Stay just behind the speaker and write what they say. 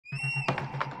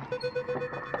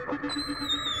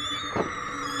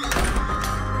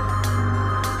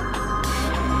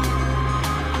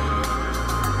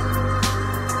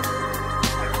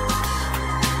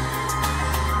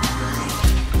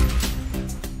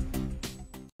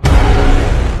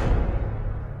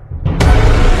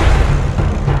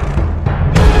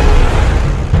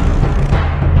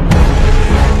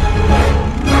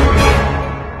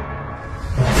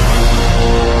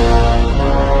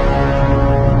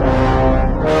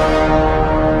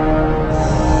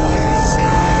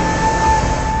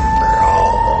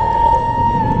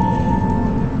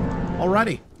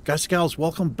Guys and gals,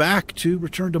 welcome back to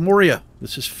Return to Moria.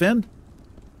 This is Finn.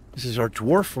 This is our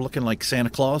dwarf. We're looking like Santa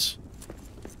Claus.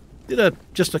 Did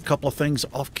just a couple of things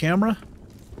off camera.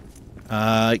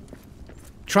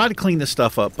 Try to clean this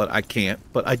stuff up, but I can't.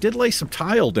 But I did lay some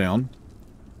tile down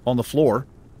on the floor.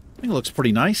 I think it looks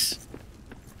pretty nice.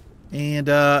 And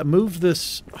move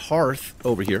this hearth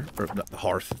over here, or not the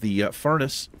hearth, the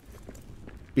furnace,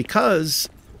 because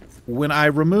when I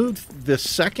removed the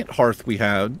second hearth we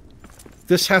had,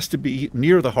 this has to be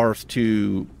near the hearth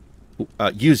to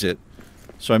use it.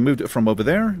 So I moved it from over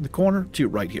there in the corner to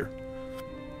right here.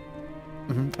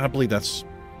 I believe that's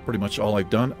pretty much all I've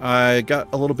done. I got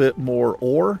a little bit more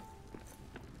ore.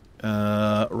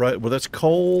 Right, well, that's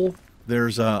coal.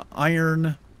 There's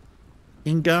iron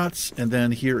ingots, and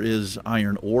then here is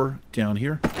iron ore down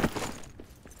here.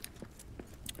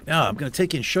 Now, I'm going to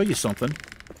take you and show you something.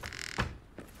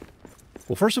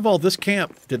 Well, first of all, this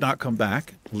camp did not come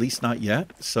back, at least not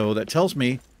yet. So that tells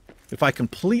me if I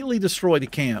completely destroy the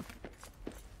camp,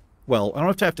 well, I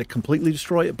don't have to completely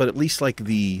destroy it, but at least like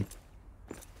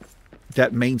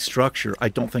that main structure, I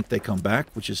don't think they come back,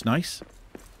 which is nice.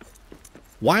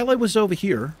 While I was over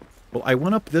here, well, I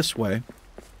went up this way.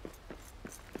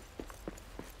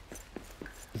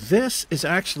 This is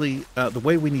actually the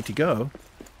way we need to go,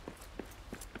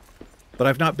 but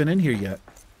I've not been in here yet.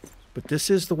 But this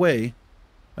is the way.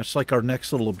 That's like our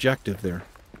next little objective there.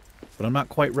 But I'm not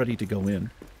quite ready to go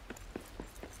in.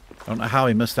 I don't know how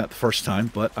I missed that the first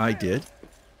time, but I did.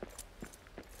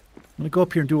 I'm going to go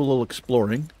up here and do a little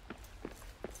exploring.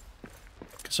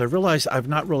 Because I realized I've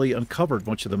not really uncovered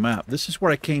much of the map. This is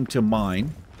where I came to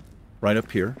mine. Right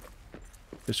up here.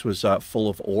 This was full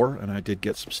of ore, and I did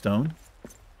get some stone.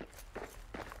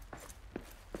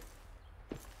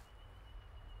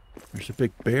 There's a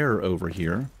big bear over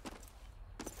here.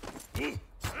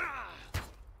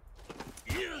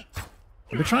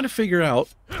 I've been trying to figure out,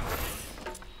 I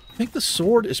think the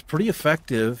sword is pretty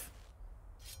effective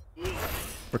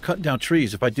for cutting down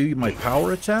trees. If I do my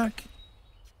power attack,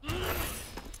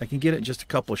 I can get it in just a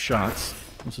couple of shots.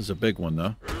 This is a big one,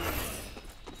 though.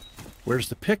 Whereas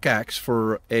the pickaxe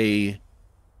for a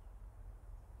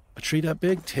tree that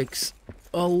big takes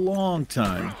a long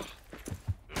time.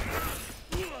 A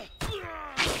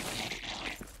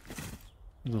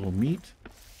little meat.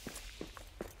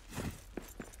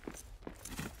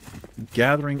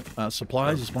 Gathering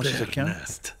supplies as much as I can.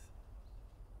 Nest.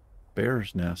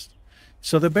 Bear's nest.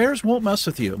 So the bears won't mess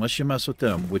with you unless you mess with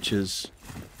them, which is,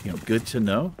 you know, good to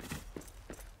know.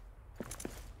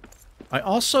 I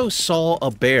also saw a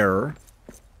bear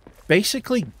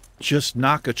basically just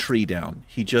knock a tree down.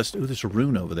 He just... Ooh, there's a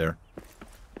rune over there.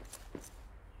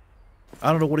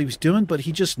 I don't know what he was doing, but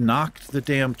he just knocked the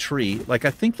damn tree. Like,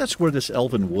 I think that's where this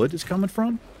elven wood is coming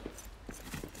from.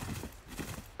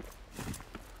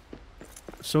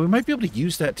 So we might be able to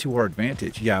use that to our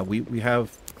advantage. Yeah,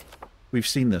 we've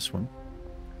seen this one.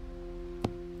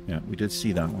 Yeah, we did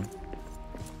see that one.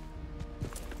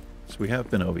 So we have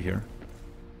been over here.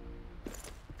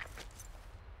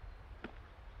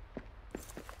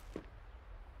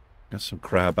 Got some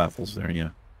crab apples there,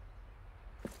 yeah.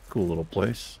 Cool little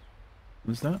place.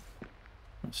 What is that?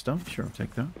 Stone? Sure, I'll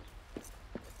take that.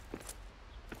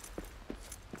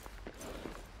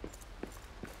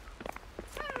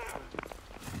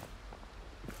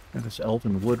 Got this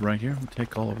elven wood right here. We'll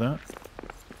take all of that.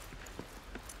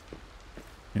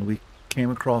 And we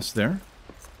came across there.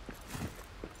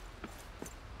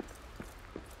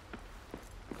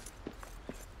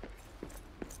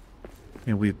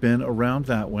 And we've been around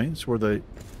that way. It's where the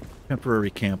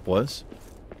temporary camp was.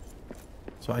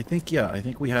 So I think, yeah, I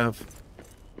think we have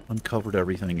uncovered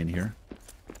everything in here.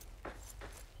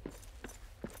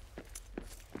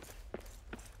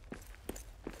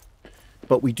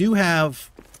 But we do have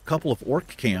a couple of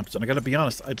orc camps, and I got to be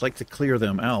honest, I'd like to clear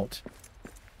them out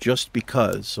just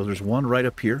because. So there's one right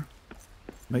up here.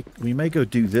 We may go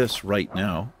do this right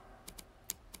now.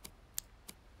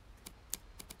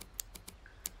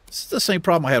 This is the same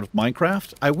problem I had with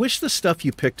Minecraft. I wish the stuff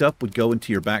you picked up would go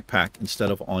into your backpack instead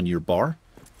of on your bar.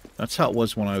 That's how it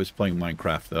was when I was playing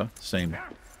Minecraft, though. Same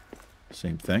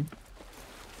thing.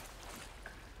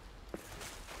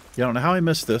 Yeah, I don't know how I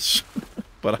missed this,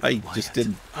 but I just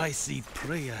didn't. I see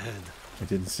prey ahead. I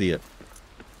didn't see it.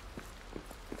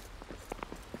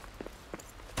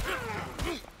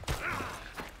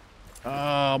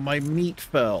 Oh, my meat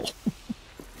fell.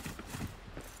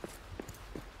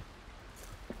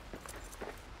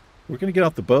 We're going to get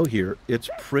out the bow here. It's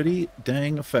pretty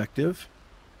dang effective.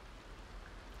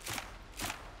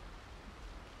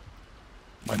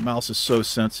 My mouse is so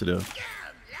sensitive.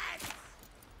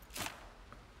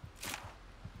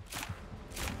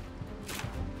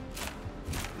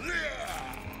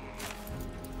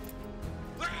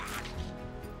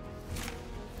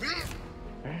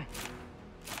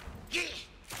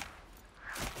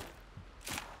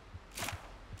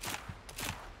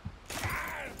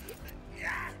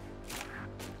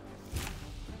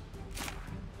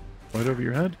 Right over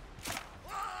your head?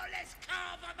 Oh, let's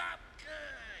carve them up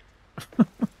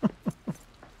good.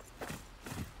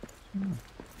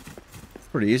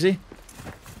 Pretty easy.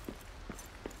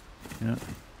 Yeah.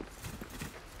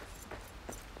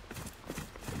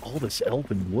 All this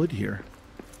elven wood here.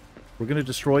 We're going to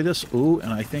destroy this. Ooh,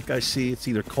 and I think I see it's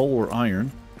either coal or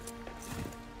iron.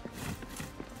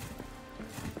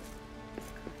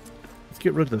 Let's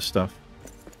get rid of this stuff.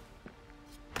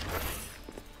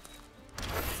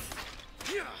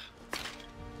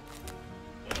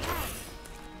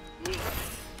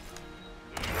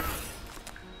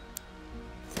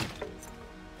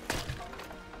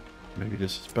 Maybe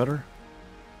this is better.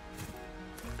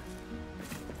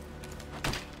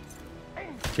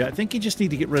 Yeah, I think you just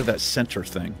need to get rid of that center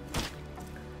thing.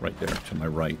 Right there, to my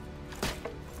right.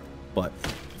 But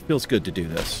it feels good to do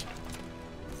this.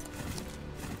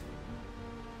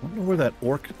 I don't know where that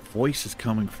orc voice is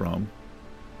coming from.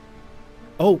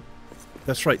 Oh,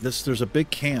 that's right. There's a big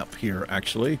camp here,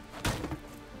 actually.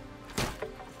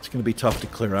 It's going to be tough to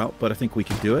clear out, but I think we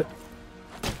can do it.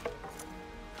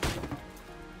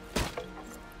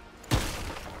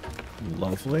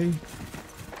 Lovely.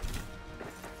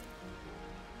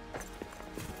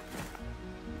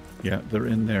 Yeah, they're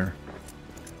in there.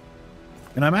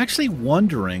 And I'm actually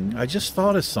wondering, I just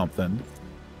thought of something.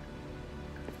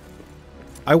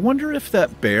 I wonder if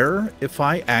that bear, if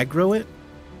I aggro it,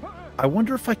 I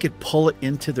wonder if I could pull it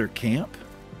into their camp.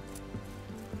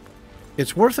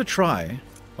 It's worth a try.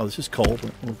 Oh, this is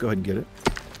cold. We'll go ahead and get it.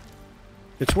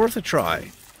 It's worth a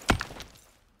try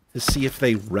to see if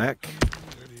they wreck.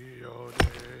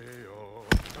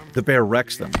 The bear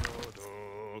wrecks them.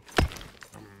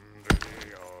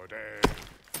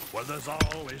 Well, there's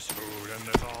always food and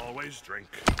there's always drink.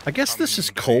 I guess this is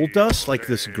coal dust, like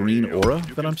this green aura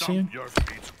that I'm seeing.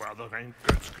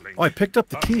 Oh, I picked up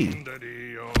the key.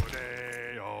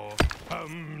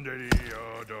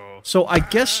 So I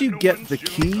guess you get the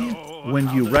key when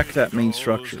you wreck that main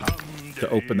structure to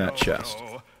open that chest.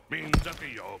 Means at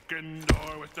the oaken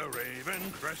door with the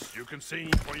raven crest, you can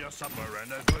see for your supper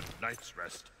and a good night's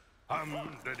rest.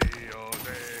 Hum-da-dee-o-day-o,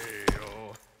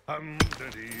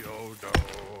 hum-da-dee-o-do.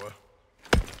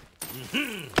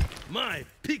 My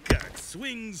pickaxe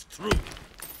swings through.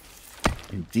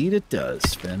 Indeed it does,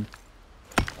 Finn.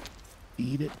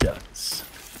 Indeed it does.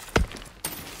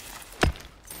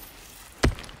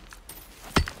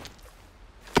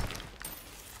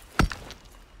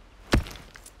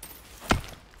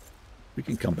 We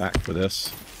can come back for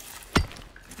this.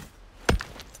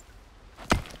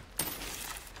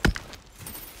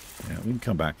 Yeah, we can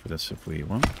come back for this if we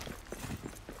want.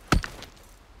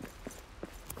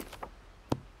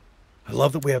 I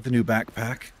love that we have the new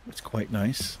backpack. It's quite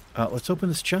nice. Let's open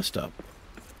this chest up.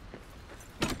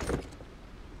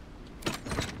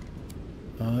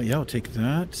 Yeah, I'll take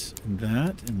that, and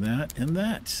that, and that, and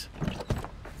that.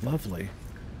 Lovely.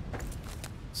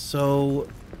 So,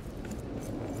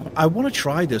 I want to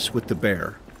try this with the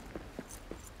bear.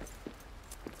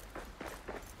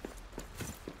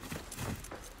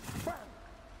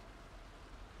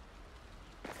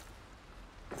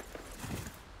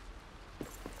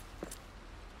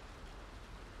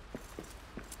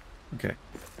 Okay.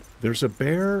 There's a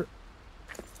bear.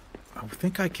 I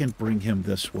think I can bring him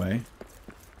this way.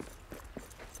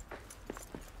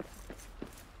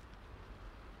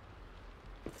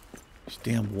 These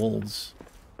damn wolves.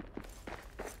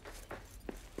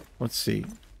 Let's see.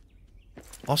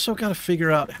 Also got to figure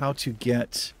out how to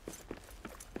get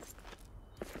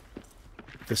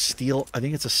the steel. I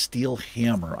think it's a steel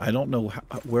hammer. I don't know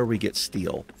where we get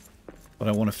steel, but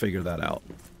I want to figure that out.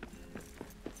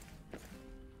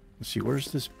 Let's see,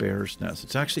 where's this bear's nest?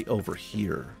 It's actually over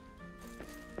here.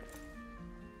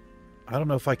 I don't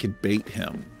know if I can bait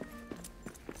him.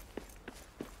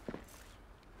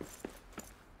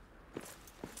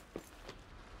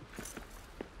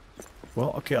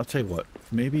 Well, okay, I'll tell you what.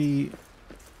 Maybe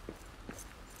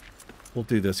we'll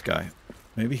do this guy.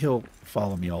 Maybe he'll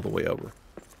follow me all the way over.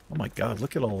 Oh my god,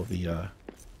 look at all of the,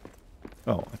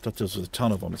 Oh, I thought there was a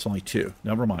ton of them. It's only 2.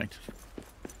 Never mind.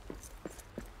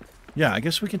 Yeah, I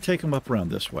guess we can take them up around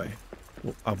this way.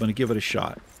 Well, I'm going to give it a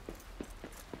shot.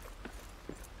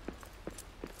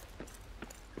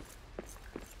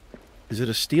 Is it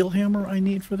a steel hammer I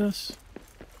need for this?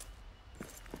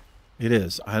 It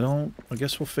is. I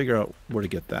guess we'll figure out where to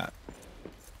get that.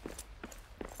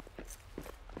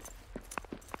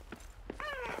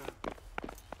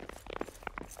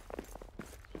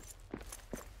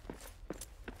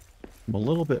 I'm a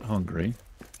little bit hungry.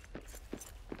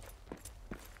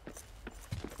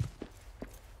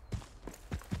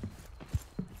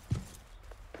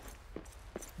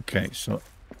 Okay, so...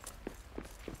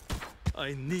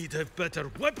 I need a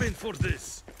better weapon for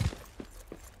this.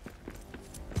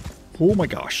 Oh my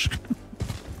gosh.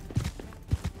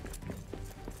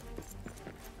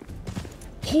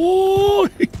 Oh,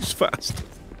 he's fast.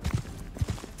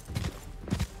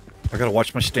 I gotta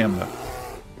watch my stamina.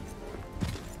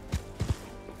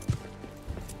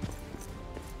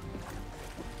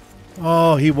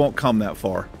 Oh, he won't come that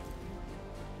far.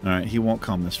 Alright, he won't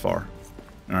come this far.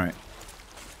 Alright.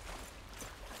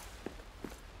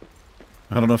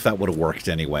 I don't know if that would have worked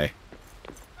anyway.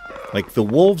 Like, the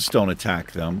wolves don't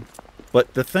attack them.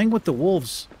 But the thing with the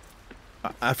wolves...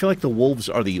 I feel like the wolves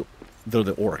are they're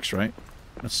the orcs, right?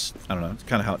 That's, I don't know, it's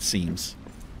kind of how it seems.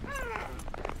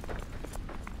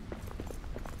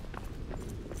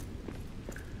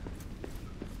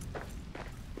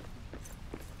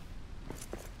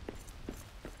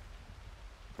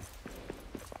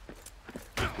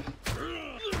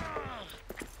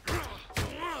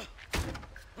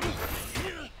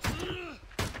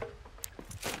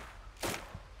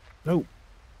 No.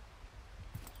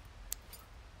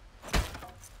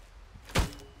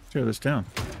 Tear this down.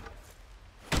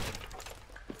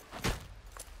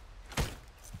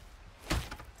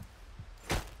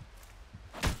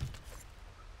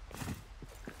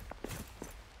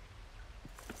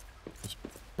 Just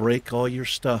break all your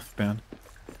stuff, man.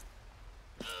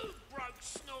 Who broke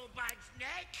Snowbag's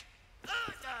neck?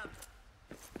 Hurt them!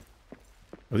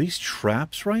 Are these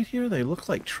traps right here? They look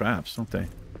like traps, don't they?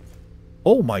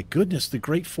 Oh my goodness, the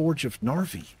Great Forge of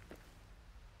Narvi.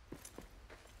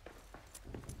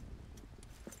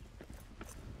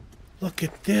 Look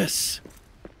at this.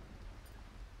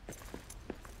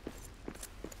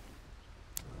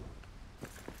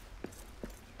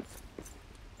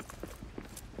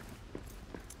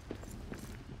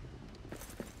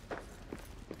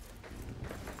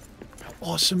 How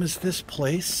awesome is this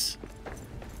place?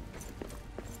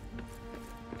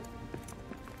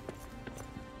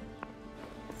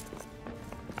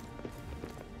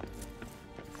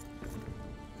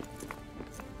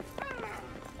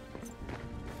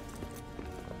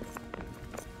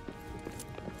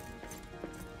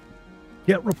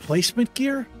 Get replacement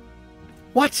gear?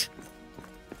 What?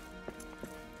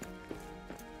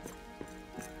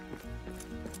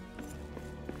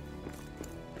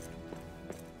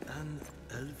 An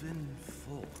elven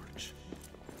forge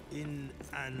in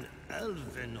an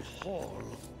elven hall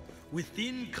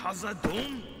within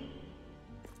Khazad-dûm?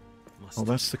 Oh,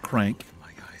 that's the crank.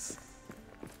 My guys.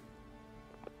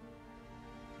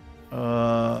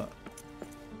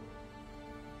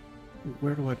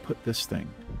 Where do I put this thing?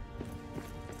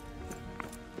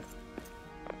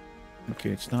 Okay,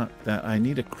 it's not that. I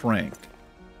need a crank.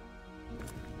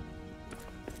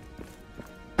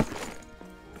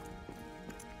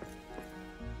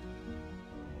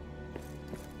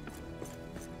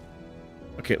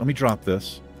 Okay, let me drop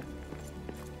this.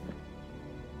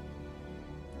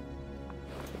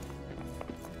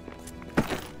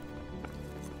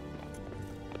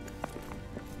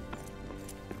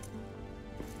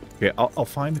 Okay, I'll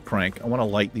find the crank. I want to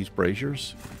light these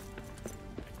braziers.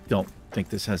 Don't think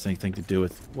this has anything to do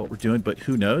with what we're doing, but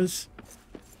who knows?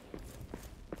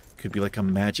 Could be like a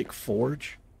magic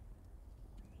forge.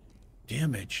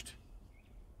 Damaged.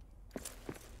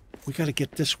 We got to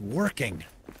get this working.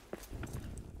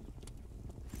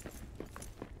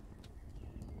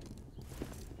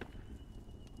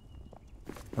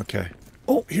 Okay.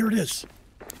 Oh, here it is.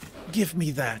 Give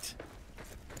me that.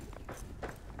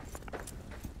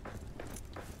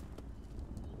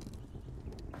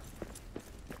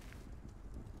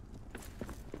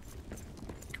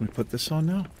 Can we put this on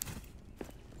now?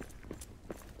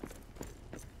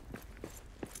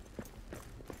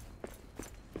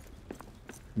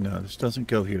 No, this doesn't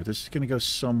go here. This is going to go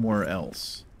somewhere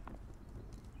else.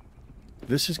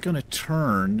 This is going to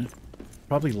turn,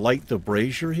 probably light the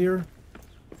brazier here.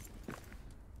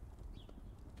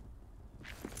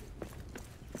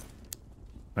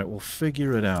 Alright, we'll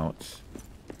figure it out.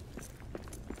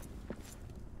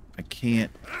 I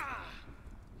can't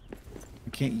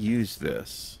use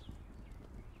this.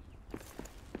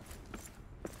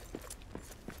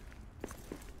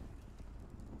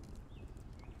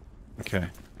 Okay.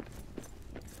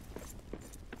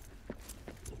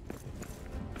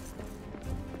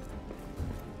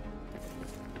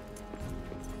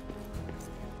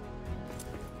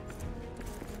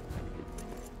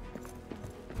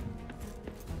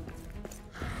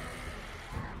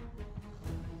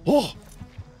 Oh!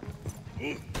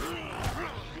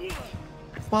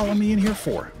 Follow me in here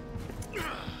for?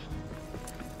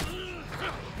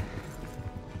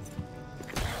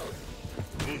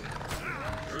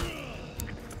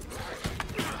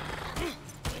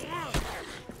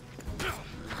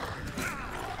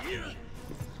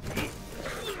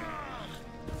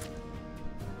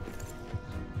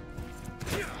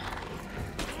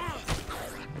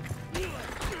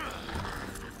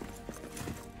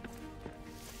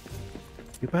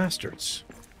 You bastards.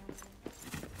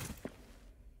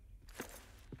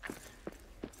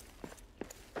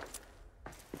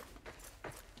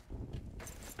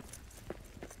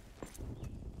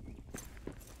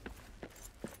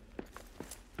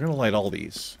 We're gonna light all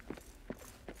these.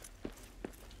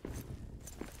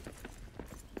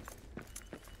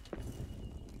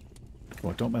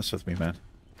 Come on, don't mess with me, man.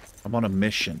 I'm on a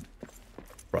mission,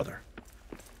 brother.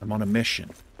 I'm on a mission.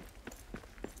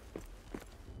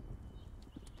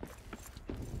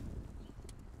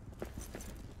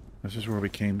 This is where we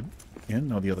came in?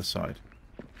 No, the other side.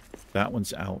 That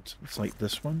one's out. Let's light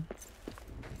this one.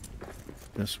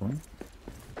 This one.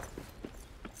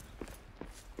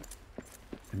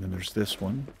 And then there's this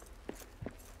one.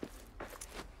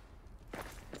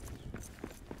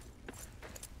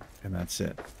 And that's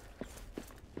it.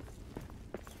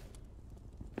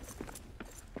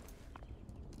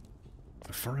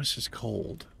 The furnace is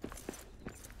cold.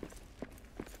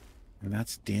 And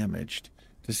that's damaged.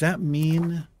 Does that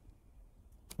mean...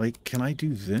 Like, can I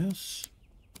do this?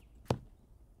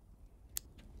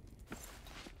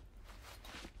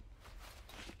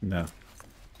 No.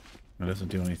 That doesn't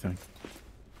do anything.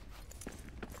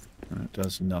 It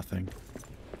does nothing.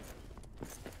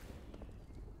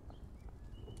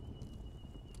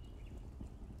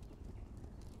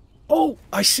 Oh!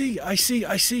 I see! I see!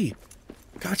 I see!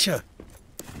 Gotcha!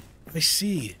 I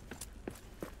see.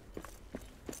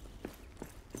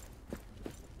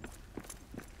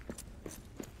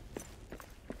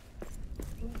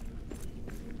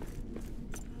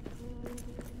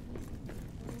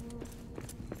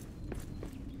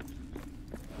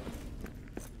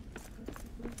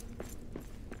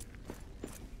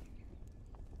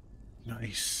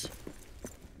 Nice.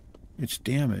 It's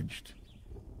damaged.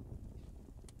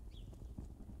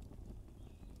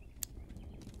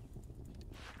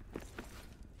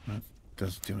 That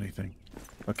doesn't do anything.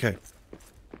 Okay.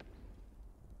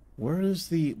 Where is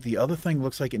the other thing?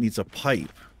 Looks like it needs a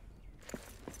pipe.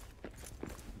 I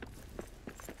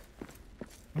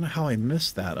don't know how I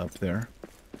missed that up there.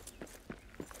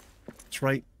 It's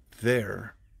right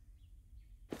there.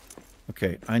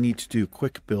 Okay, I need to do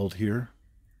quick build here.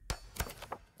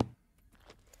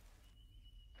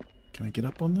 Can I get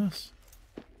up on this?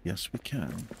 Yes, we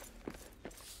can.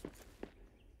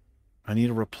 I need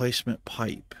a replacement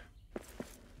pipe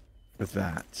for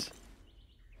that.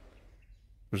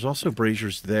 There's also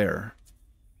braziers there.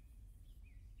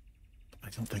 I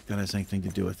don't think that has anything to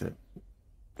do with it.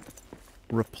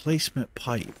 Replacement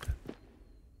pipe.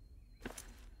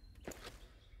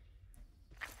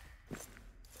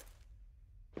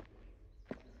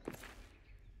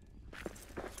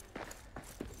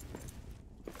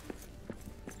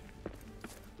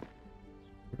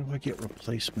 Where do I get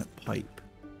replacement pipe?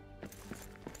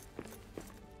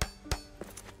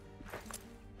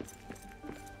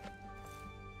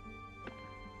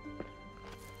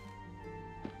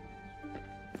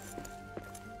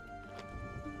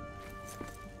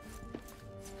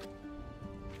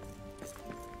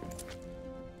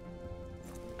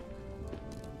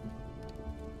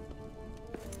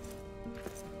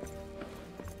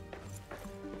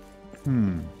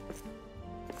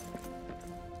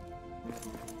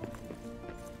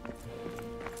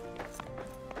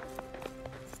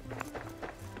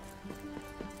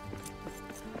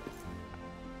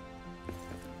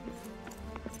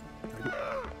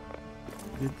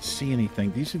 Didn't see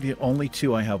anything. These are the only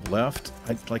two I have left.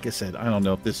 Like I said, I don't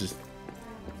know if this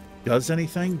does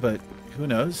anything, but who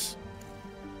knows?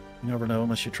 You never know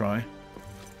unless you try.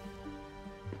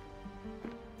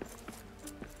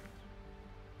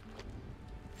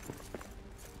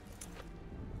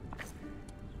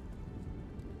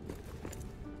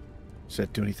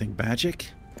 that do anything magic?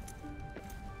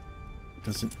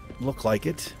 Doesn't look like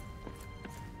it.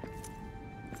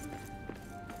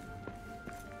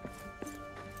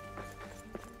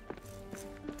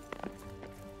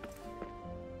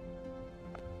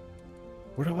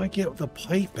 Where do I get the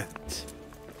pipe at?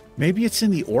 Maybe it's in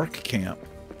the orc camp.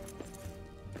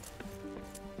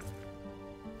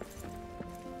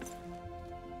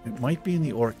 It might be in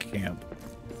the orc camp.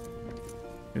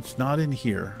 It's not in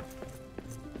here.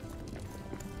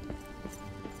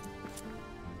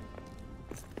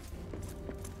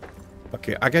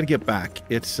 Okay, I gotta get back.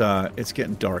 It's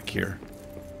getting dark here.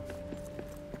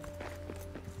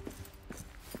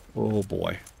 Oh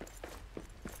boy.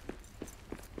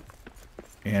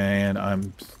 And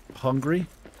I'm hungry.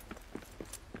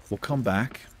 We'll come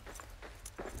back.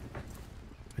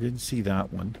 I didn't see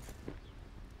that one.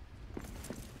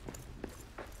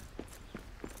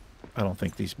 I don't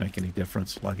think these make any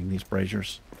difference, lighting these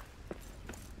braziers.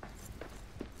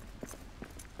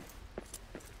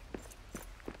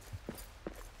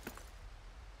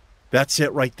 That's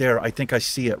it right there. I think I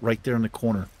see it right there in the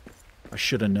corner. I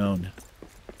should have known.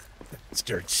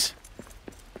 Bastards.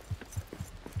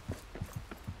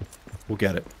 We'll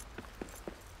get it.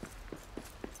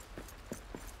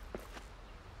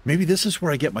 Maybe this is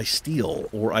where I get my steel,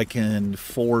 or I can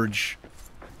forge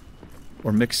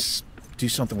or mix, do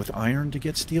something with iron to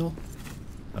get steel.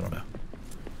 I don't know.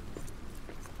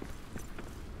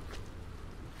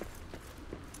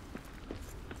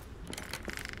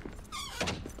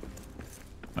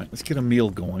 All right, let's get a meal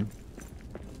going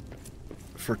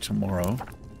for tomorrow.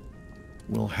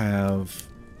 We'll have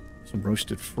some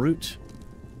roasted fruit.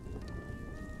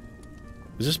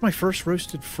 Is this my first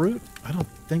roasted fruit? I don't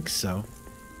think so.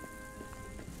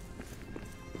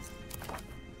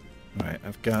 Alright,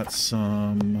 I've got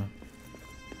some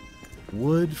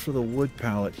wood for the wood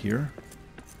pallet here.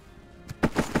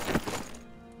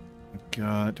 I've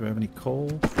got... Do I have any coal?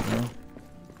 No.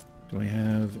 Do I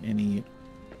have any...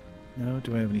 No.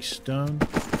 Do I have any stone?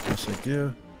 Yes, I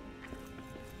do.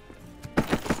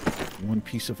 One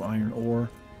piece of iron ore.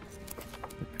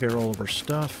 Repair all of our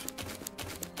stuff.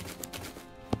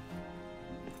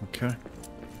 Okay.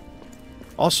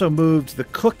 Also moved the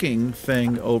cooking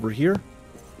thing over here.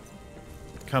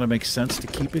 Kind of makes sense to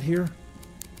keep it here.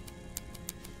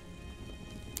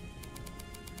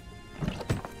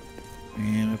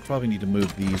 And I probably need to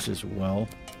move these as well.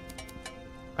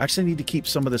 I actually need to keep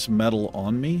some of this metal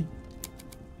on me.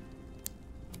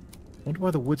 Wonder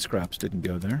why the wood scraps didn't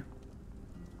go there.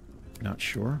 Not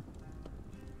sure.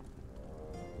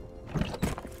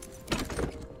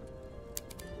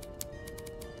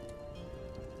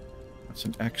 That's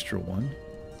an extra one.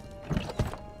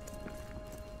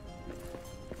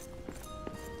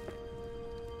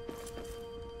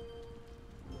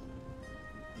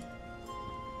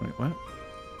 Wait, what?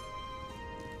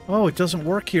 Oh, it doesn't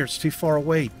work here. It's too far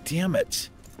away. Damn it.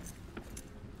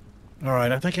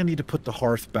 Alright, I think I need to put the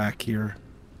hearth back here.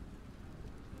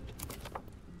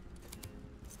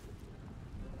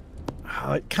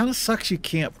 It kind of sucks you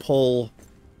can't pull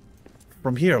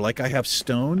from here. Like, I have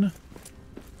stone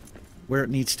where it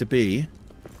needs to be.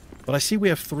 But I see we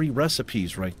have 3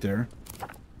 recipes right there.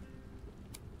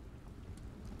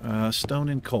 Stone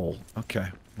and coal. Okay,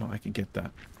 well, I can get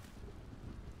that.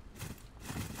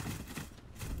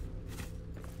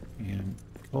 And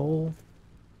coal.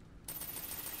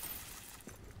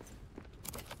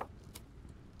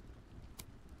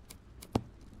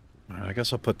 Alright, I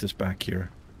guess I'll put this back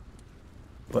here.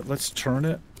 But let's turn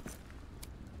it.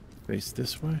 Face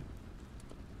this way.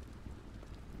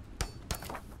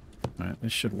 Alright,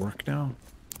 this should work now.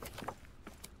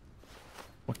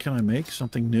 What can I make?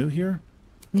 Something new here?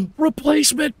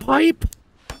 Replacement pipe!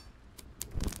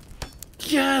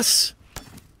 Yes!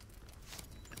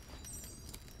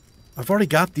 I've already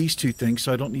got these 2 things,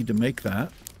 so I don't need to make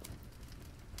that.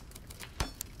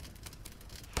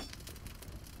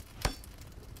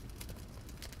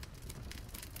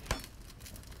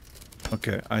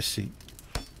 Okay, I see.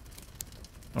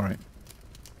 Alright.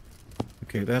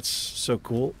 Okay, that's so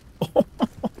cool.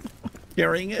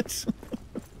 Carrying it.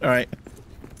 Alright.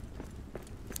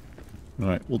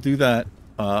 Alright, we'll do that.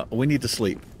 We need to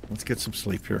sleep. Let's get some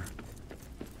sleep here.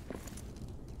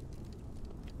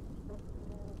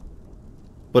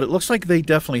 But it looks like they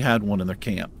definitely had one in their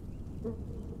camp.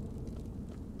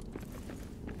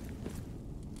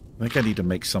 I think I need to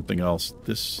make something else.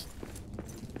 This...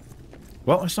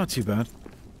 Well, it's not too bad.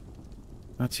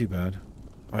 Not too bad.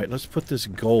 Alright, let's put this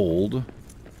gold.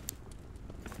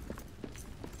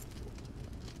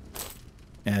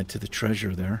 Add to the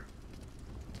treasure there.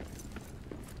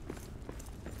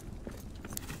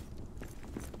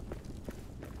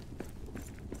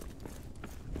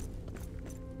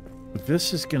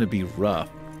 this is going to be rough.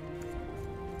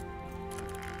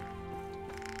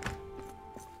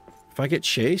 If I get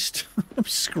chased, I'm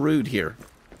screwed here.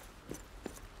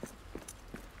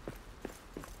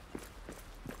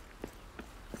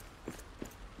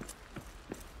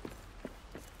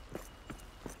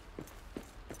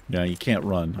 Yeah, you can't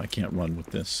run. I can't run with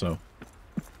this, so...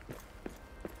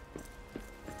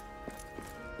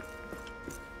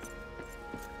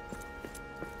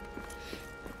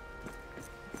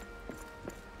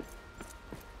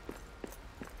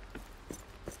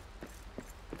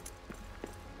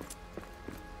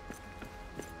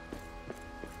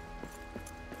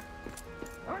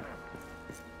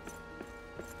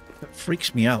 That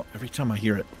freaks me out every time I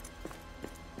hear it.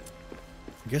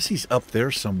 I guess he's up there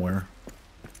somewhere.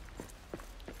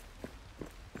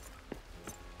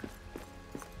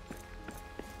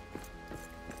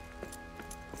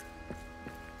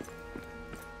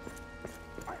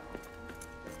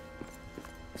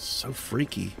 So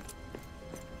freaky.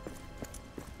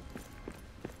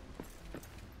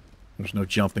 There's no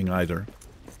jumping either.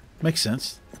 Makes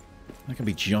sense. I can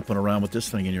be jumping around with this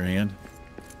thing in your hand.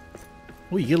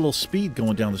 Oh, you get a little speed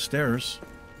going down the stairs.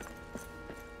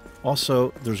 Also,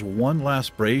 there's one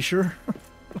last brazier.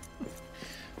 I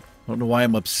don't know why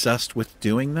I'm obsessed with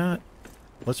doing that.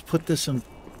 Let's put this in...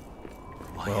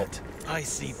 Well, I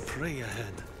see prey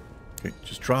ahead. Okay,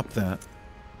 just drop that.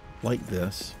 Like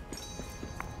this.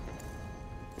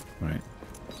 Right.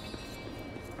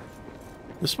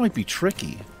 This might be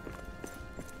tricky.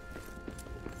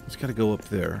 It's got to go up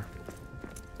there.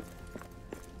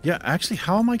 Yeah, actually,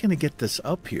 how am I going to get this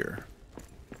up here?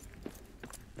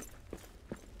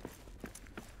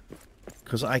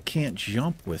 Because I can't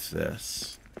jump with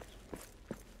this.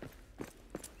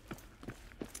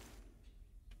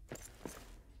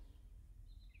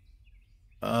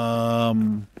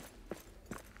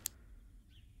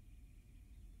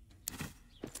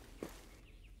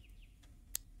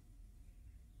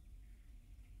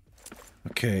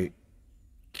 Okay.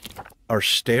 Are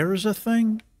stairs a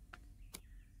thing?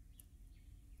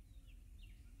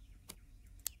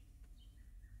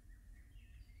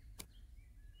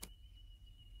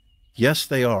 Yes,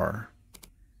 they are.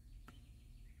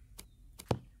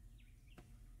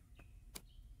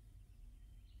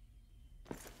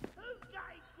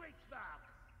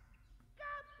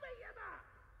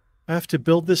 I have to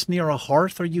build this near a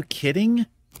hearth? Are you kidding?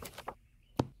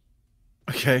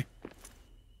 Okay.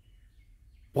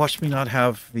 Watch me not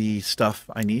have the stuff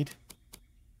I need.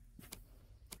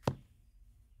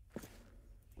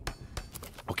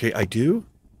 Okay, I do.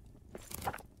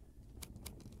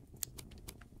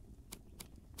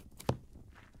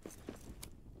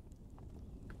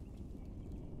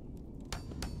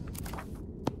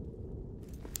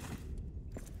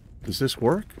 Does this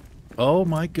work? Oh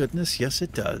my goodness, yes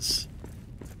it does.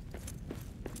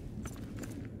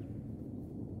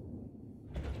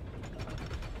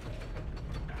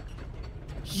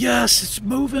 Yes, it's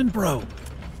moving, bro.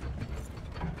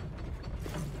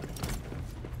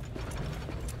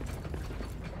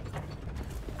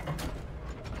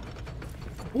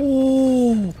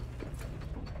 Oh.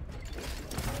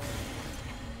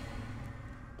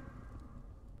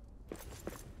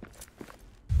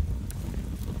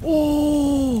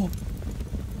 Oh.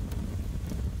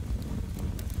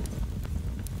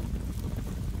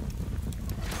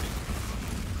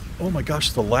 Oh my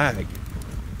gosh, the lag.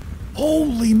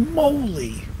 Holy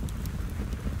moly!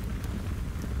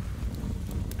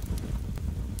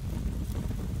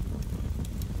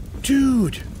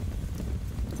 Dude!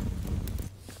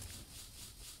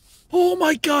 Oh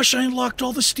my gosh, I unlocked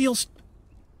all the steals.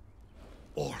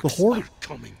 Orcs are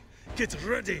coming. Get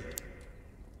ready.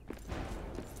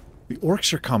 The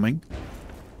orcs are coming.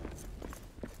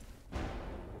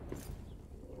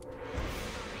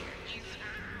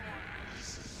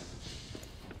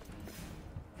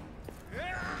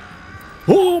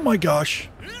 Oh my gosh!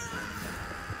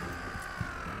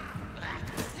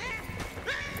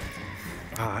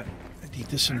 I need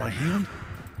this in my hand.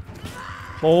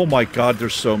 Oh my god,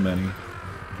 there's so many.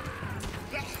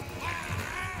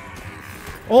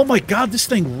 Oh my god, this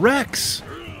thing wrecks!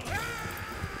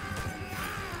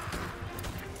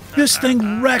 This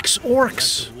thing wrecks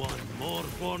orcs! One more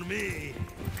for me.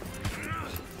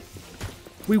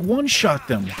 We one-shot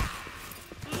them.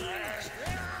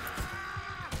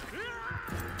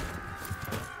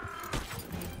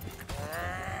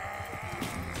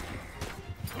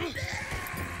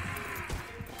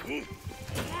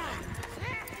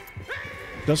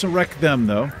 Doesn't wreck them,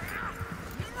 though.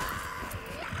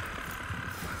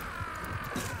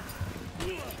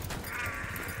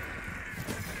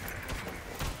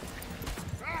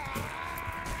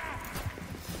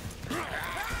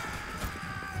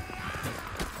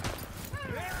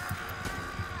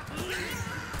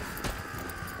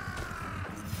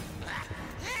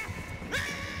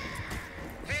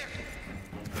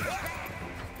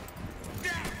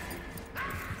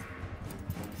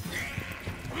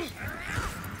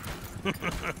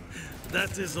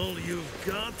 That is all you've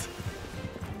got?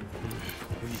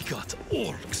 We got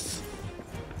orcs.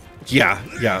 Yeah,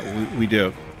 we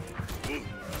do.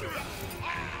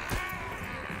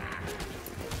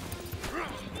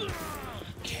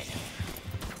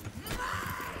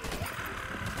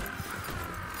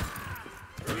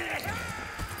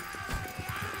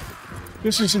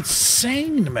 This is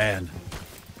insane, man.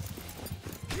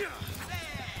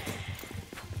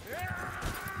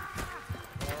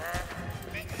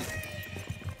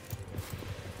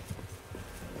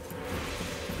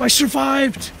 I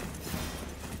survived!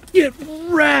 Get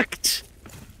wrecked!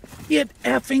 Get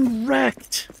effing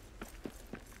wrecked!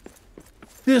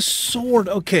 This sword...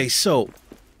 Okay, so...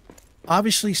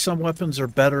 Obviously some weapons are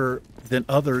better than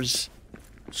others.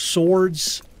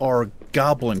 Swords are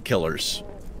goblin killers.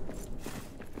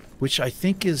 Which I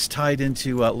think is tied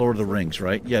into Lord of the Rings,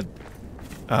 right? Yeah.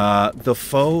 The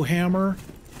foe hammer.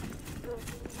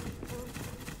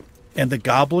 And the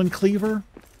goblin cleaver.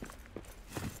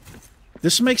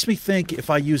 This makes me think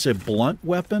if I use a blunt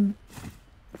weapon,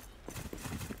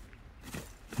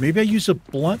 maybe I use a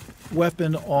blunt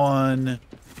weapon on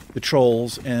the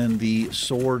trolls and the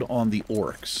sword on the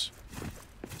orcs.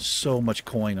 So much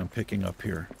coin I'm picking up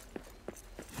here.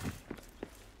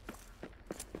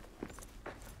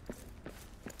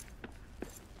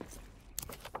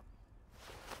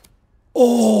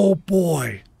 Oh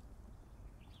boy!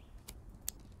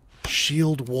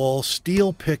 Shield wall,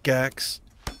 steel pickaxe.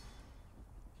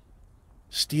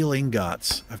 Steel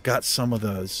ingots. I've got some of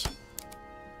those.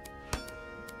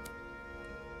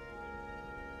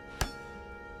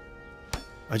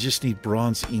 I just need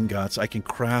bronze ingots. I can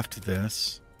craft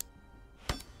this.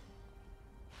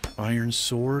 Iron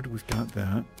sword. We've got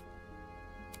that.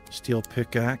 Steel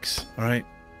pickaxe. All right.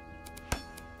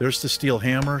 There's the steel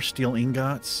hammer. Steel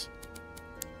ingots.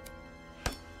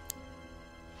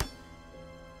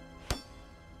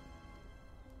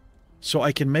 So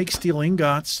I can make steel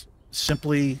ingots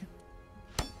simply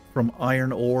from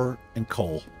iron ore and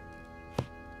coal.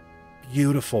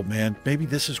 Beautiful, man. Maybe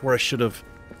this is where I should have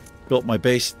built my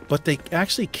base. But they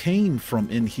actually came from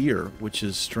in here, which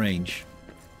is strange.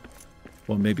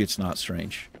 Well, maybe it's not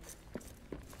strange.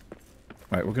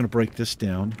 All right, we're going to break this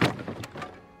down.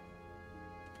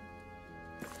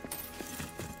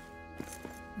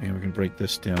 And we're going to break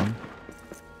this down.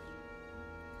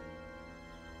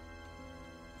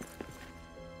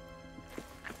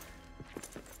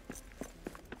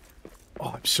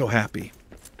 Oh, I'm so happy.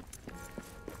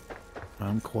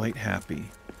 I'm quite happy.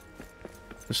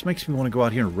 This makes me want to go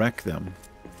out here and wreck them.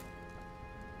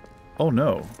 Oh,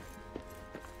 no.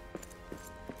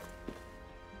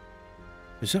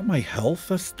 Is that my health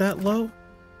that's that low?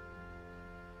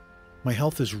 My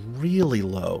health is really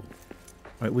low. All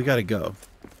right, we got to go.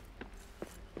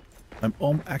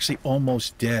 I'm actually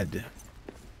almost dead.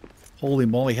 Holy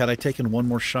moly, had I taken one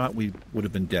more shot, we would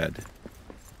have been dead.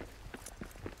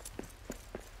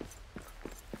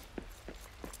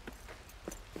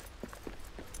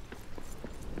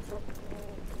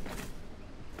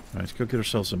 Let's go get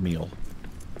ourselves a meal.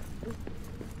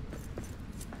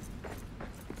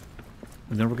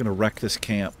 And then we're going to wreck this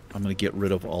camp. I'm going to get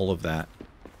rid of all of that.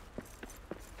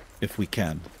 If we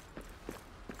can.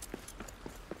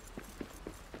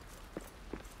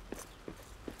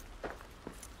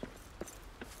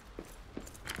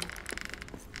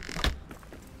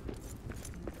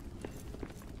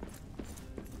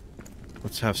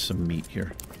 Let's have some meat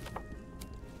here.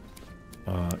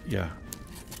 Yeah.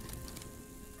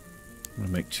 I'm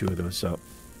gonna make 2 of those up.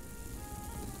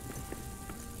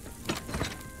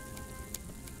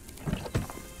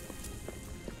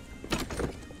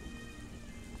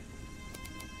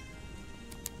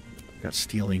 Got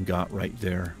steel ingot right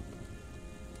there.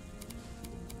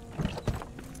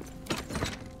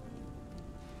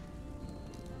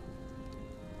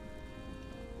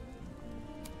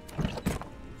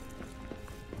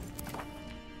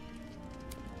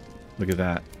 Look at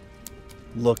that.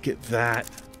 Look at that.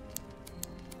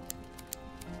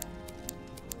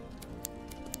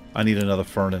 I need another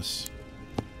furnace.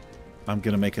 I'm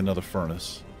going to make another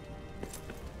furnace.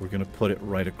 We're going to put it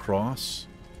right across.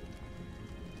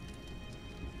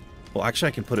 Well, actually,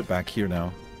 I can put it back here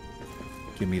now.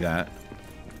 Give me that.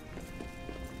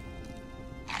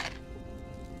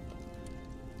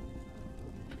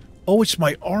 Oh, it's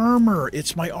my armor.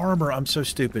 It's my armor. I'm so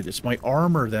stupid. It's my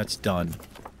armor that's done.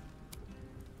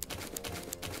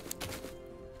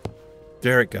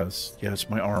 There it goes. Yeah, it's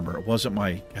my armor. It wasn't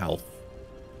my health.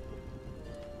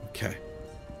 Okay.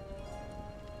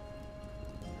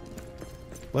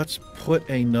 Let's put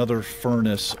another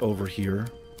furnace over here.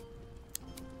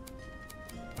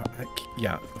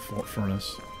 Yeah, a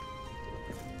furnace.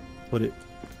 Put it...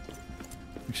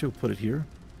 Actually, we'll put it here.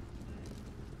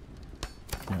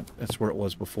 Yeah, that's where it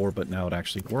was before, but now it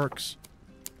actually works.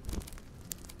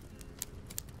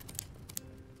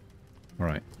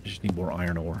 Alright, just need more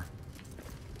iron ore.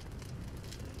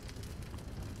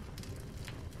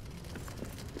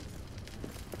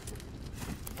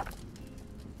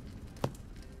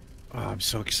 Oh, I'm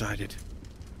so excited.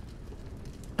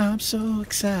 I'm so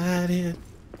excited.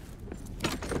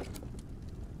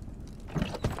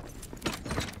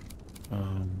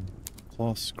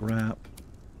 Cloth scrap.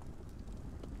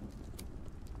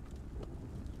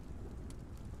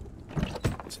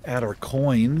 Let's add our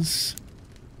coins.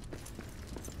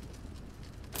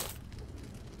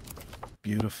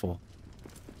 Beautiful.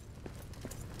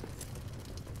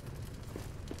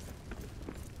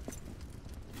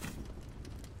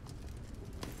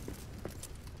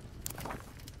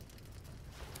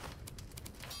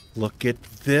 Look at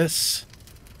this.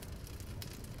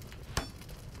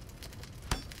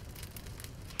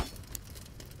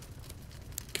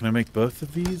 Can I make both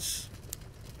of these?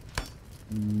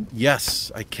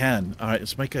 Yes, I can. All right,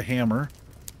 let's make a hammer.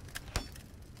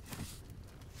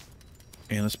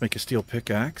 And let's make a steel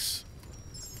pickaxe.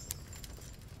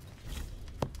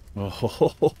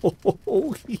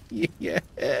 Oh,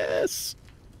 yes.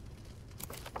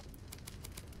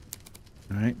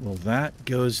 All right, well, that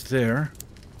goes there.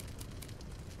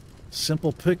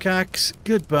 Simple pickaxe,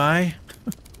 goodbye.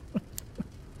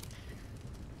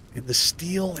 And the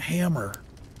steel hammer.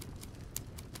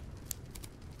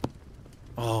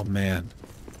 Oh, man.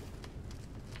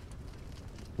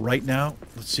 Right now,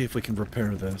 let's see if we can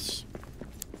repair this.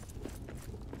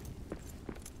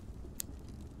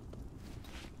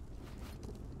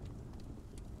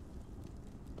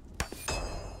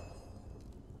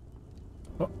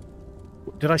 Oh,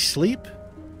 did I sleep?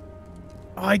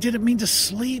 Oh, I didn't mean to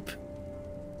sleep.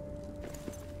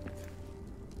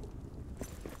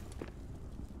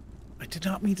 I did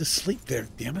not mean to sleep there,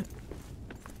 damn it.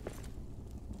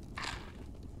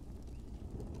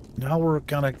 Now we're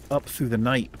kind of up through the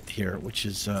night here, which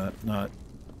is not... I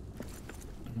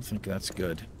don't think that's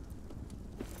good.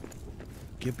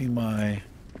 Give me my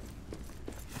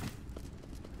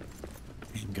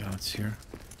ingots here.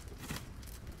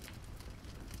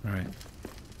 All right.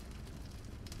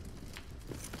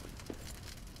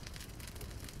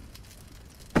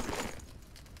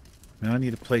 Now I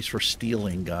need a place for steel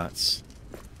ingots.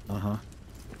 Uh-huh.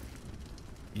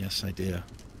 Yes, I do.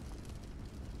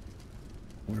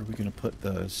 Where are we going to put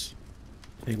those?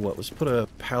 Tell you what, let's put a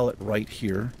pallet right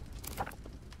here.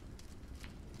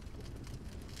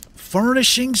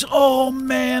 Furnishings! Oh,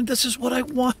 man, this is what I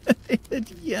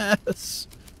wanted! Yes!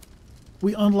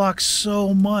 We unlock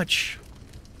so much.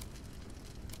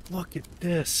 Look at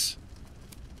this.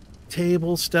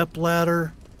 Table, step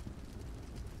ladder.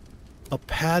 A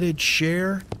padded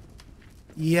chair.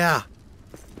 Yeah.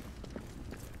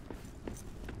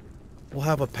 We'll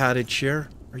have a padded chair.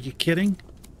 Are you kidding?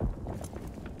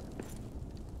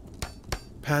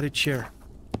 Padded chair.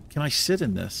 Can I sit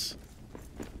in this?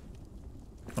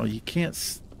 Oh, you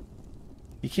can't.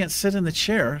 You can't sit in the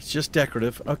chair. It's just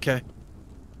decorative. Okay.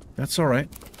 That's all right.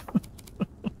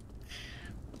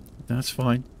 That's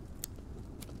fine.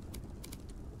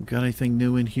 We got anything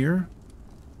new in here?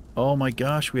 Oh my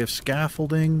gosh, we have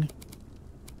scaffolding.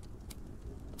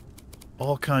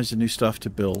 All kinds of new stuff to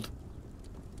build.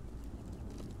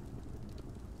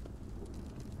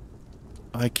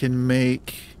 I can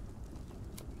make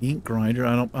ink grinder.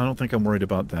 I don't think I'm worried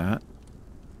about that.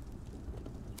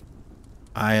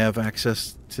 I have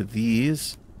access to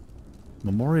these.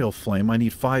 Memorial flame. I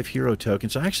need 5 hero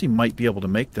tokens. I actually might be able to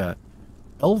make that.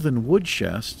 Elven wood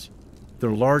chests. They're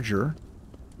larger.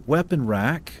 Weapon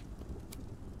rack.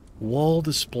 Wall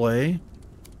display.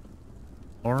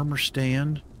 Armor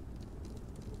stand.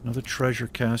 Another treasure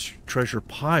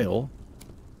pile.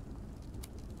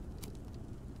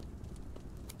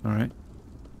 Alright.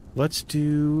 Let's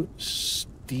do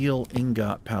steel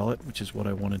ingot palette, which is what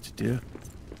I wanted to do.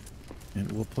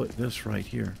 And we'll put this right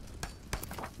here.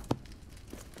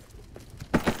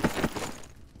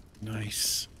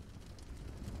 Nice.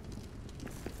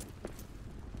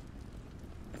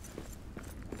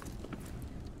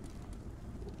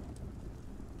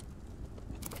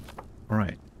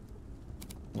 Alright.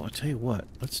 Well, I'll tell you what.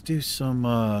 Let's do some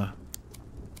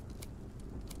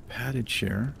padded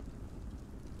chair.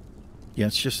 Yeah,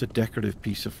 it's just a decorative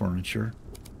piece of furniture.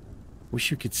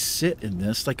 Wish you could sit in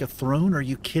this like a throne. Are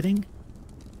you kidding?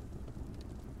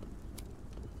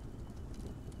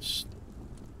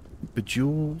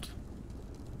 Bejeweled.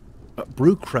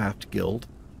 Brewcraft Guild.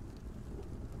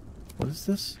 What is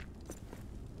this?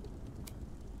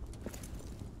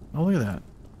 Oh, look at that.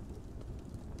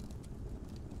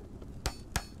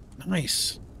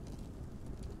 Nice.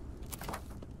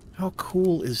 How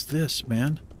cool is this,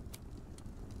 man?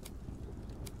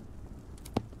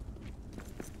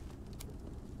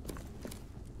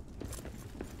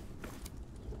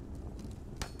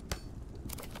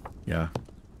 Yeah,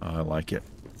 I like it.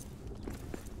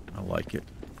 I like it.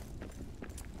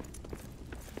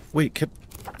 Wait,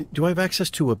 do I have access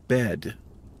to a bed?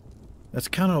 That's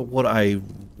kind of what I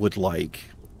would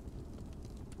like.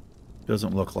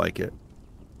 Doesn't look like it.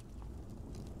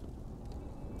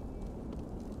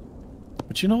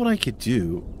 But you know what I could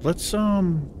do? Let's,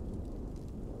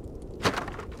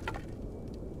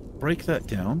 break that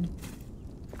down.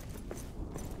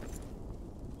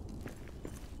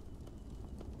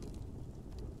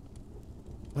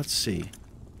 Let's see.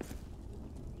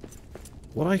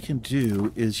 What I can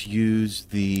do is use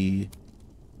the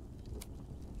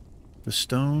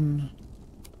stone.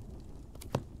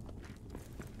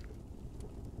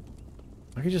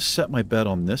 I could just set my bed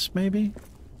on this, maybe?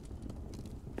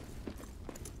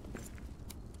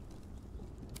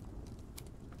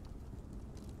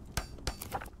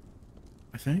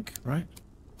 I think, right?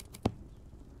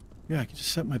 Yeah, I could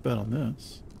just set my bed on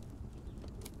this.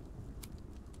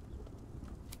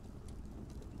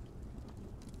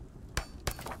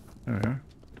 There we are.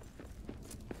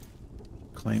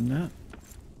 Claim that.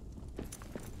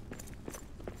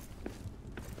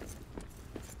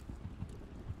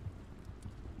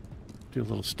 Do a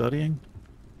little studying.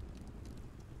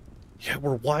 Yeah,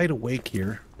 we're wide awake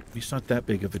here. It's not that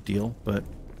big of a deal, but...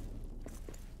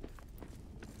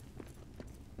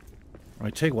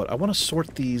 Alright, tell you what, I want to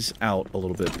sort these out a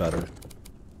little bit better.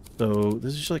 So,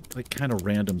 this is like kind of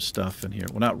random stuff in here.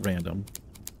 Well, not random.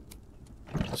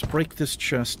 Let's break this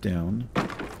chest down.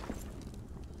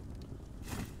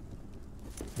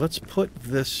 Let's put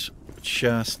this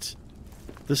chest...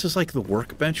 This is like the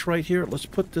workbench right here. Let's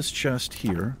put this chest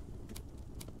here.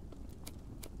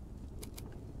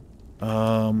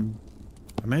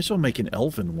 I may as well make an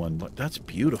elven one. Look, that's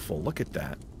beautiful. Look at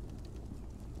that.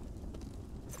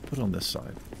 Put it on this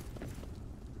side.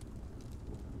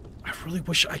 I really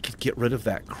wish I could get rid of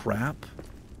that crap.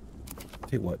 Tell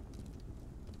you what.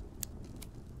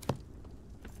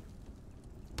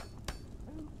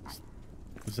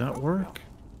 Does that work?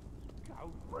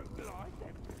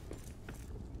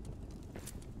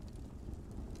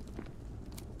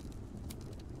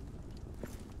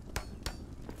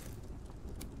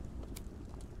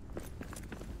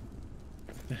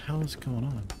 What the hell is going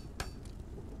on?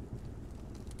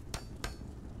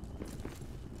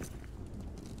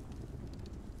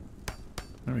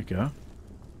 There we go.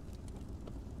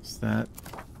 Is that...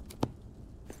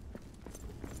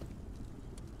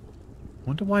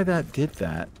 Wonder why that did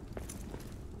that.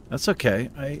 That's okay.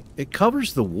 It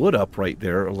covers the wood up right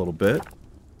there a little bit.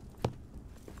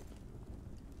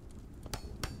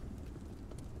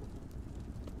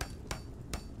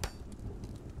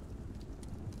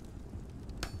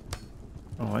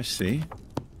 Oh, I see.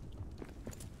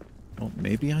 Well,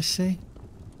 maybe I see.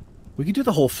 We could do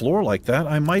the whole floor like that.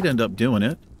 I might end up doing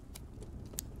it.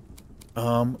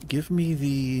 Give me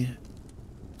the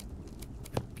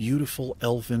beautiful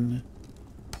elven...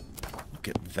 Look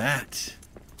at that.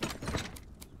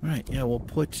 Alright, yeah, we'll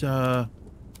put, wait a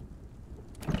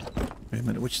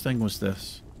minute, which thing was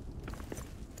this?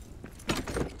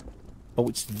 Oh,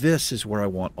 it's this is where I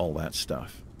want all that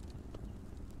stuff.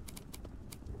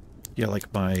 Yeah,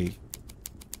 like my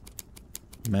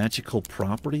magical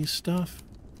properties stuff?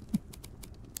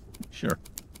 Sure.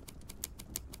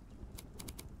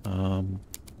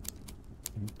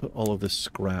 Put all of this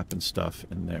scrap and stuff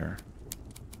in there.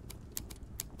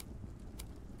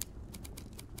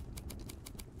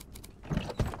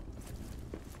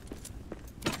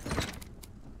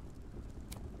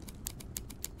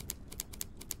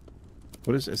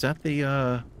 What is that the,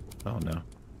 oh no.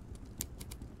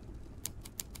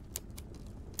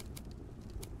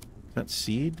 Is that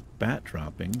seed? Bat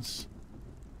droppings.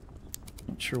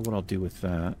 Not sure what I'll do with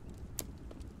that.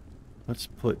 Let's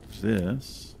put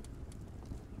this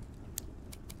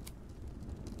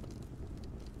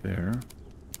there.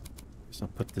 So I'll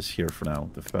put this here for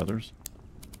now, the feathers.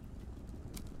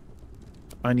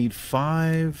 I need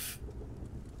 5.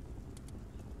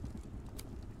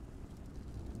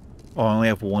 Oh, I only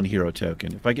have 1 hero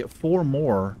token. If I get 4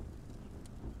 more,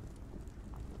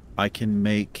 I can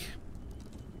make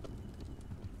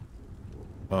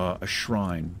a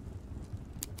shrine.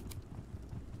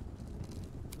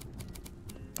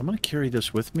 I'm going to carry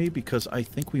this with me because I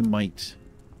think we might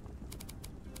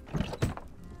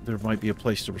there might be a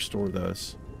place to restore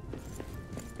those.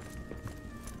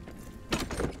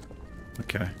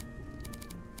 Okay.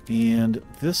 And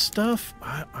this stuff,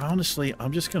 honestly,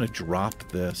 I'm just going to drop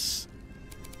this.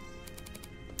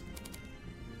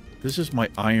 This is my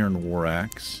iron war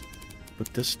axe.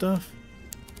 But this stuff?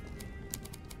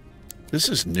 This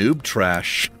is noob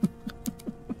trash.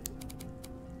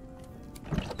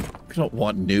 I don't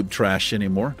want noob trash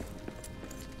anymore.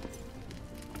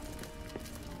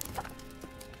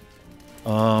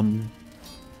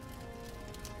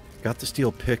 Got the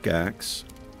steel pickaxe.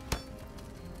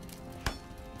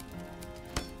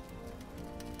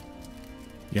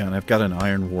 Yeah, and I've got an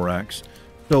iron war axe.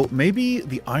 So maybe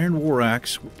the iron war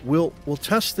axe, we'll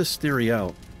test this theory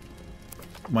out.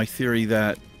 My theory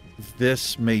that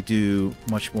this may do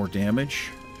much more damage.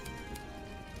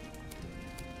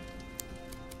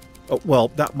 Oh,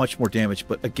 well, not much more damage,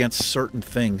 but against certain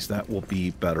things that will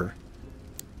be better.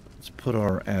 Let's put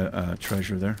our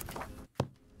treasure there.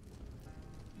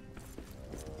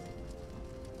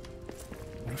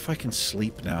 What if I can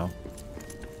sleep now?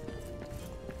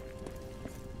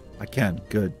 I can.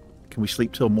 Good. Can we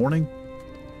sleep till morning?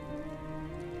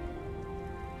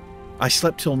 I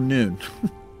slept till noon.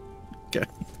 Okay.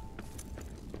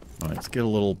 Alright, let's get a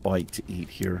little bite to eat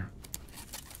here.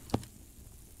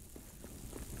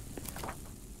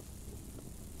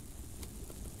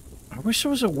 I wish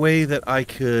there was a way that I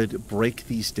could break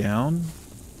these down.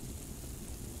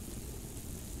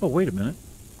 Oh, wait a minute.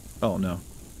 Oh, no.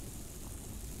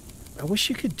 I wish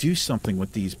you could do something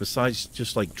with these besides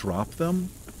just, like, drop them.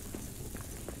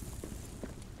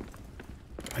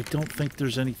 I don't think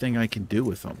there's anything I can do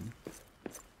with them.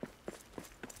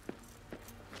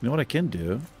 You know what I can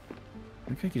do? I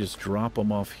think I can just drop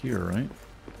them off here, right?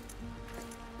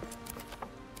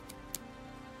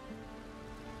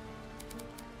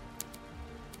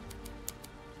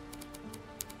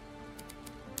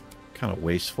 Kind of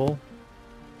wasteful.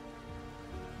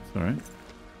 It's all right.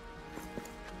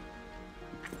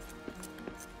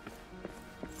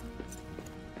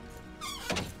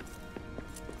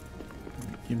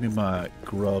 Give me my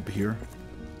grub here.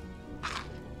 I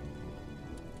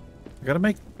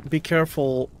gotta be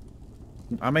careful.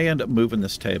 I may end up moving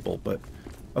this table, but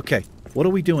okay. What are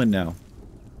we doing now?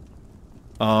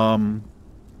 I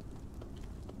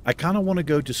kind of want to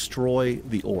go destroy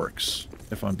the orcs,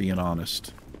 if I'm being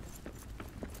honest.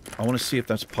 I want to see if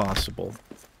that's possible.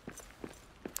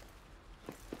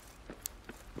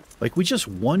 Like, we just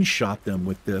one-shot them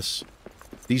with this.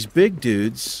 These big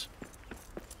dudes.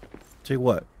 Tell you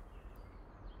what.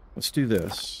 Let's do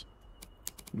this.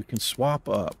 We can swap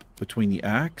up between the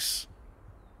axe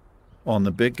on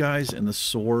the big guys and the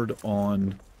sword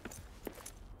on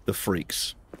the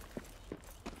freaks.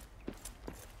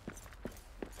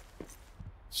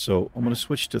 So I'm going to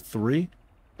switch to 3.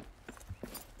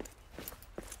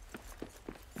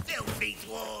 Filthy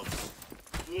dwarves!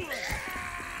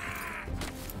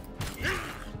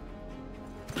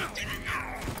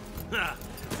 Ha!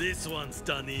 This one's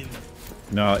done in.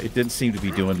 No, it didn't seem to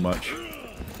be doing much.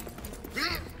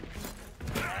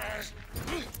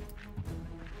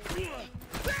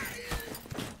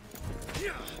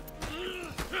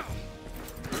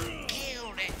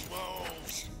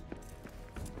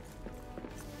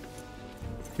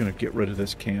 Gonna get rid of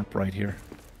this camp right here.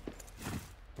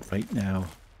 Right now.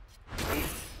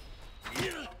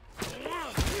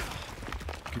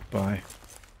 Goodbye.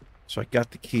 So I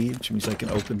got the key, which means I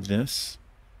can open this.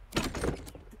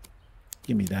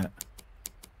 Give me that.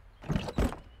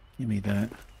 Give me that.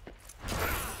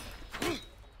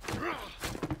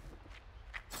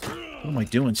 What am I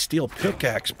doing? Steel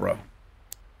pickaxe, bro.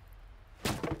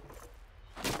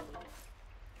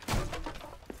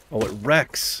 Oh, it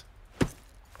wrecks.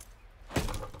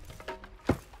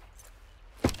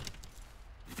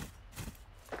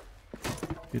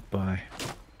 Goodbye.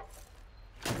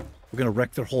 We're gonna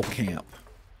wreck their whole camp.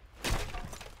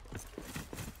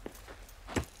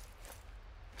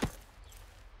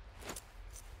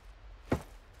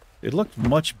 It looked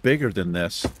much bigger than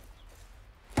this.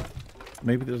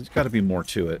 Maybe there's got to be more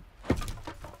to it.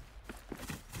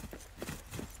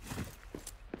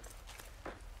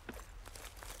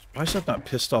 Surprised I'm not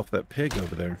pissed off that pig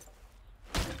over there.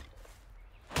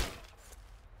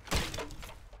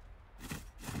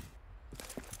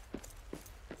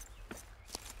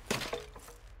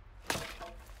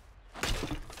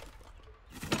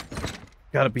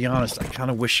 Gotta be honest, I kind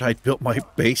of wish I'd built my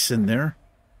base in there.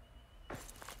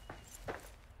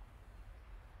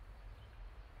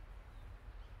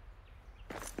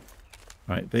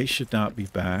 Alright, they should not be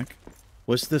back.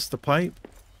 Was this the pipe?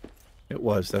 It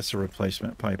was. That's a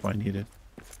replacement pipe I needed.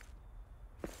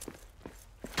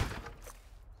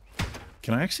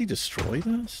 Can I actually destroy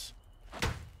this?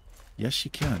 Yes,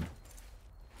 you can.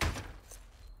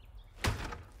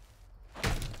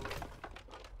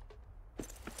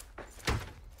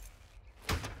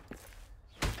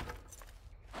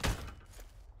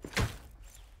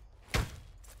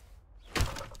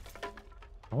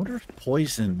 I wonder if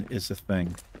poison is a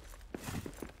thing.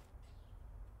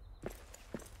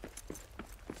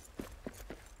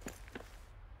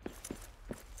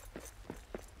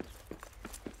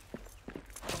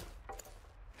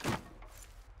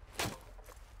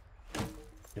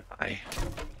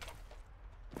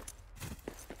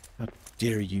 How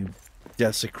dare you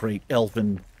desecrate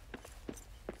elven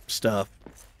stuff.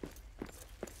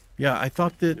 Yeah, I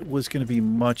thought that it was going to be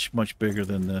much, much bigger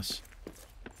than this.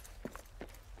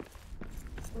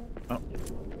 Oh.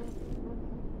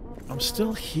 I'm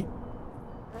still here.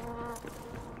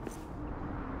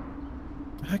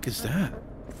 The heck is that?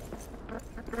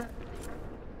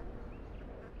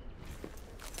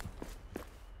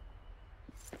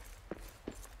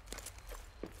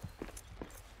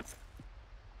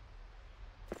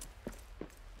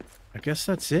 I guess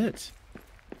that's it.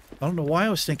 I don't know why I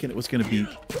was thinking it was going to be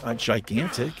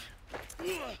gigantic.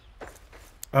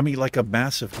 I mean, like a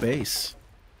massive base.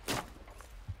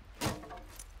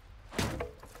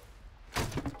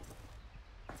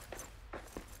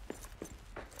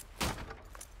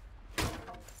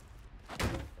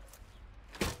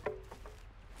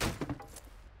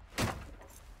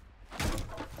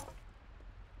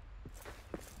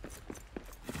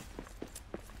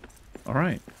 All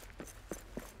right.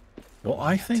 Well,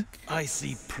 I think I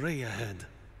see prey ahead.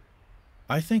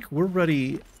 I think we're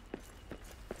ready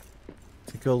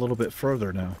to go a little bit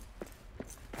further now.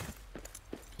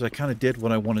 Because I kind of did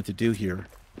what I wanted to do here.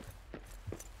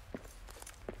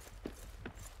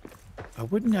 I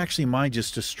wouldn't actually mind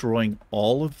just destroying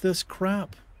all of this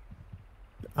crap.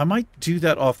 I might do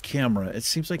that off camera. It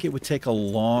seems like it would take a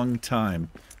long time.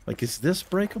 Like, is this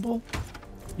breakable?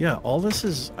 Yeah, all this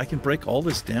is... I can break all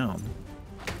this down.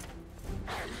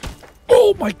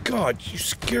 Oh my god, you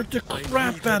scared the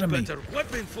crap out of me. Better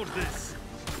weapon for this.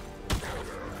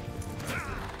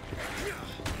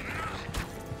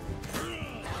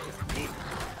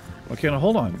 Okay, now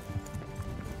hold on.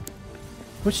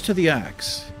 Switch to the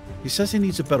axe. He says he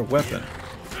needs a better weapon.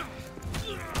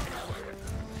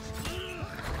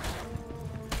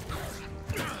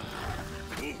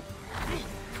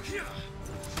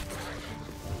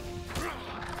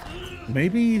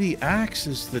 Maybe the axe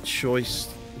is the choice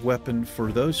weapon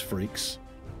for those freaks.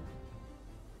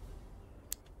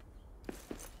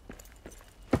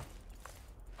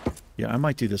 Yeah, I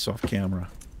might do this off camera.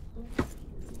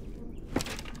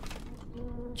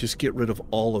 Just get rid of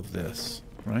all of this,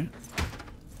 right?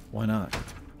 Why not?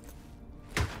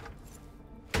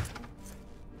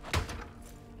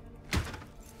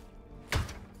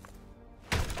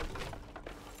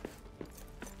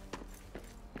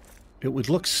 It would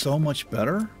look so much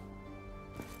better.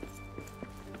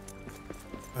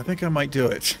 I think I might do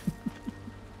it.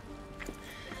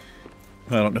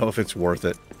 I don't know if it's worth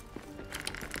it.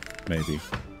 Maybe.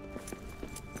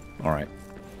 All right.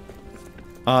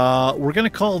 We're going to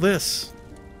call this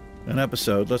an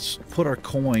episode. Let's put our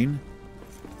coin,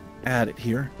 add it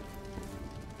here.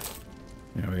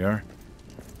 There we are.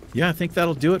 Yeah, I think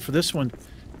that'll do it for this one.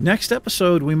 Next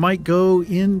episode, we might go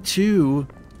into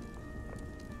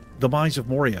the Mines of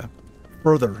Moria.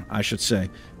 Further, I should say.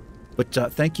 But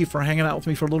thank you for hanging out with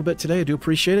me for a little bit today. I do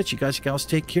appreciate it. You guys and gals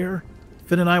take care.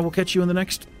 Finn and I will catch you in the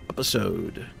next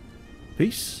episode.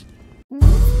 Peace.